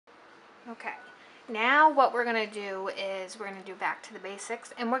Okay, now what we're going to do is we're going to do back to the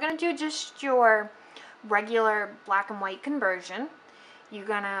basics, and we're going to do just your regular black and white conversion. You're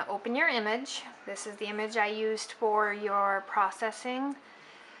going to open your image. This is the image I used for your processing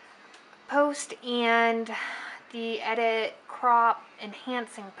post and the edit, crop,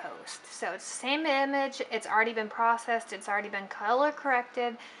 enhancing post. So it's the same image, it's already been processed, it's already been color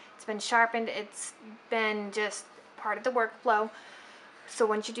corrected, it's been sharpened, it's been just part of the workflow. So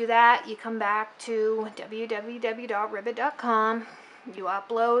once you do that, you come back to www.ribbet.com, you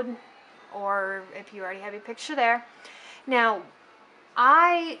upload, or if you already have your picture there. Now,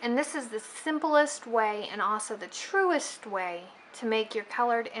 and this is the simplest way and also the truest way to make your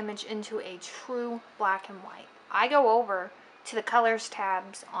colored image into a true black and white. I go over to the colors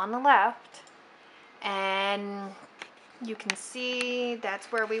tabs on the left, and you can see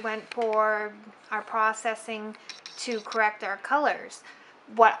that's where we went for our processing to correct our colors.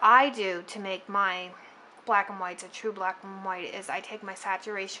 What I do to make my black and whites a true black and white is I take my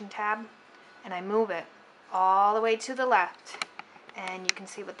saturation tab and I move it all the way to the left, and you can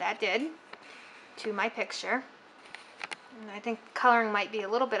see what that did to my picture. And I think coloring might be a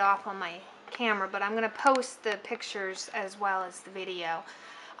little bit off on my camera, but I'm going to post the pictures as well as the video.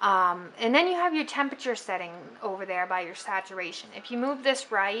 And then you have your temperature setting over there by your saturation. If you move this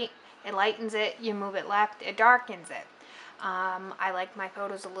right, it lightens it. You move it left, it darkens it. I like my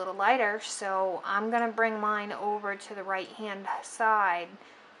photos a little lighter, so I'm going to bring mine over to the right hand side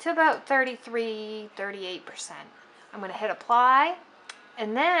to about 33-38%. I'm going to hit apply,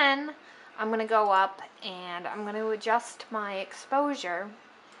 and then I'm going to go up and I'm going to adjust my exposure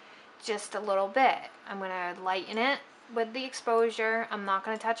just a little bit. I'm going to lighten it with the exposure. I'm not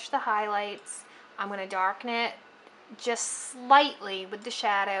going to touch the highlights. I'm going to darken it just slightly with the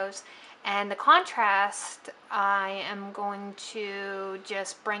shadows. And the contrast, I am going to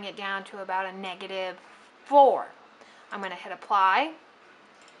just bring it down to about a -4. I'm going to hit apply,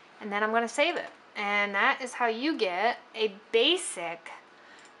 and then I'm going to save it. And that is how you get a basic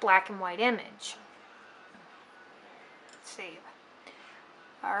black and white image. Save.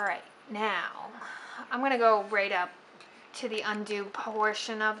 Alright, now I'm going to go right up to the undo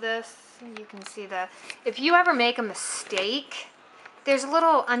portion of this. You can see if you ever make a mistake, there's a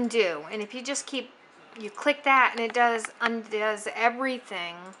little undo, and if you just you click that, and it undoes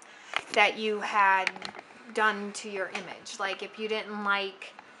everything that you had done to your image. Like if you didn't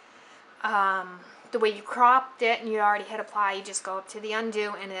like the way you cropped it and you already hit apply, you just go up to the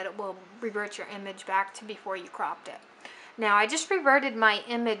undo and it will revert your image back to before you cropped it. Now I just reverted my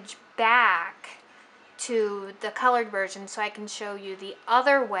image back to the colored version so I can show you the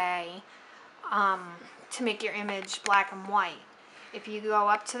other way to make your image black and white. If you go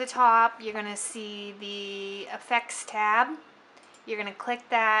up to the top, you're going to see the effects tab. You're going to click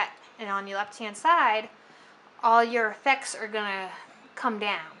that, and on your left hand side, all your effects are going to come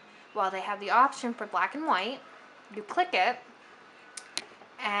down. Well, they have the option for black and white. You click it,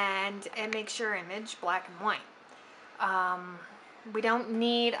 and it makes your image black and white. We don't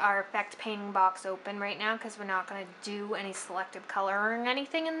need our effect painting box open right now because we're not going to do any selective coloring or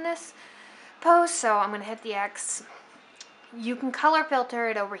anything in this post, so I'm going to hit the X. You can color filter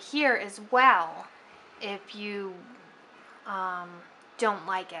it over here as well if you don't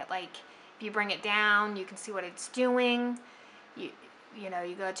like it. Like if you bring it down, you can see what it's doing. You know,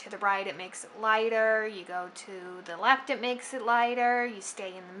 you go to the right, it makes it lighter. You go to the left, it makes it lighter. You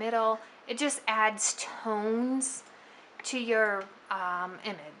stay in the middle. It just adds tones to your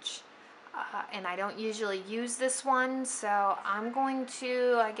image. And I don't usually use this one, so I'm going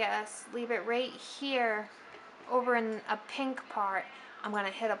to, I guess, leave it right here over in a pink part. I'm going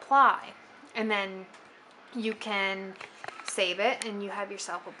to hit apply, and then you can save it and you have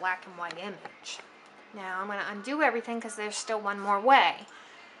yourself a black and white image. Now I'm going to undo everything because there's still one more way.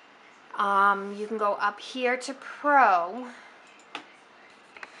 You can go up here to Pro.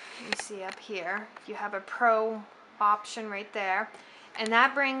 You see up here, you have a Pro option right there. And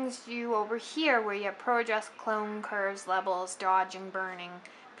that brings you over here where you have Pro Adjust, Clone, Curves, Levels, Dodging, Burning,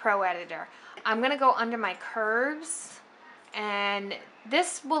 Pro Editor. I'm going to go under my curves, and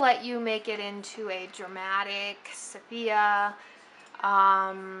this will let you make it into a dramatic, sepia,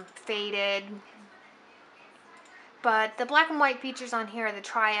 faded. But the black and white features on here are the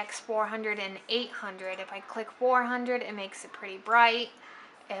Tri-X 400 and 800. If I click 400, it makes it pretty bright.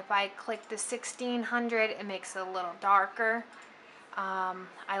 If I click the 1600, it makes it a little darker.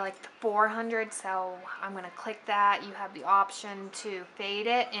 I like the 400, so I'm going to click that. You have the option to fade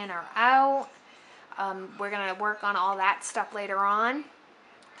it in or out. We're going to work on all that stuff later on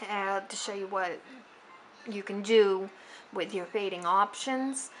to show you what you can do with your fading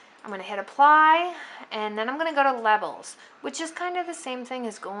options. I'm going to hit apply, and then I'm going to go to levels, which is kind of the same thing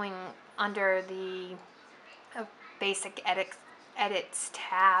as going under the basic edits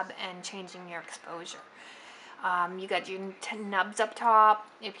tab and changing your exposure. You got your nubs up top.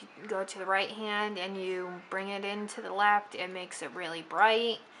 If you go to the right hand and you bring it into the left, it makes it really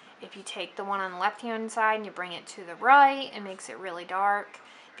bright. If you take the one on the left hand side and you bring it to the right, it makes it really dark.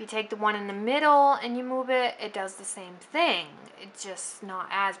 If you take the one in the middle and you move it, it does the same thing. It's just not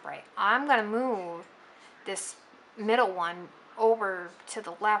as bright. I'm going to move this middle one over to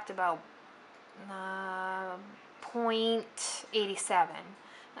the left about 0.87.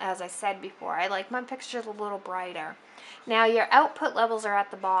 As I said before, I like my pictures a little brighter. Now your output levels are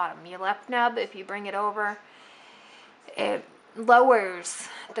at the bottom. Your left nub, if you bring it over, it lowers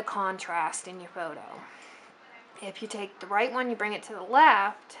the contrast in your photo. If you take the right one, you bring it to the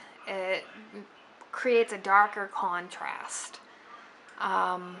left, it creates a darker contrast.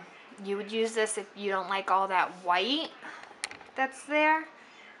 You would use this if you don't like all that white that's there.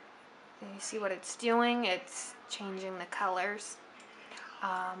 You see what it's doing? It's changing the colors.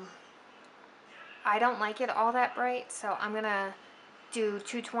 I don't like it all that bright, so I'm going to do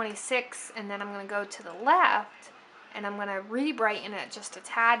 226, and then I'm going to go to the left, and I'm going to re-brighten it just a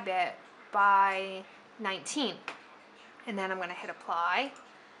tad bit by 19. And then I'm going to hit apply,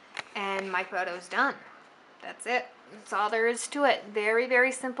 and my photo's done. That's it. That's all there is to it. Very,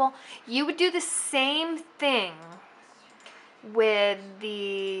 very simple. You would do the same thing with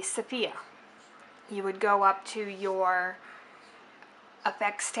the sepia. You would go up to your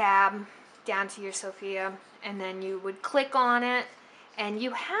effects tab, down to your sepia, and then you would click on it, and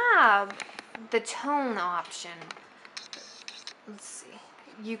you have the tone option. Let's see.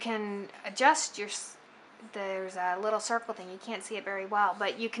 You can adjust your, there's a little circle thing, you can't see it very well,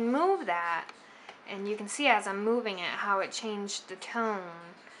 but you can move that, and you can see as I'm moving it how it changed the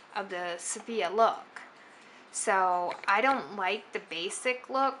tone of the sepia look. So I don't like the basic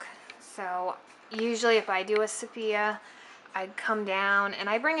look, so usually if I do a sepia, I come down and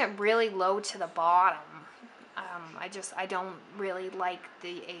I bring it really low to the bottom. I don't really like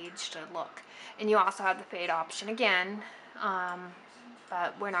the aged look. And you also have the fade option again,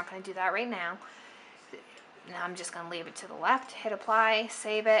 but we're not going to do that right now. Now I'm just going to leave it to the left, hit apply,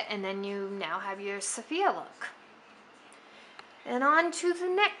 save it, and then you now have your sepia look. And on to the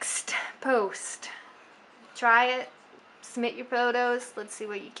next post. Try it, submit your photos, let's see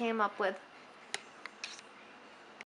what you came up with.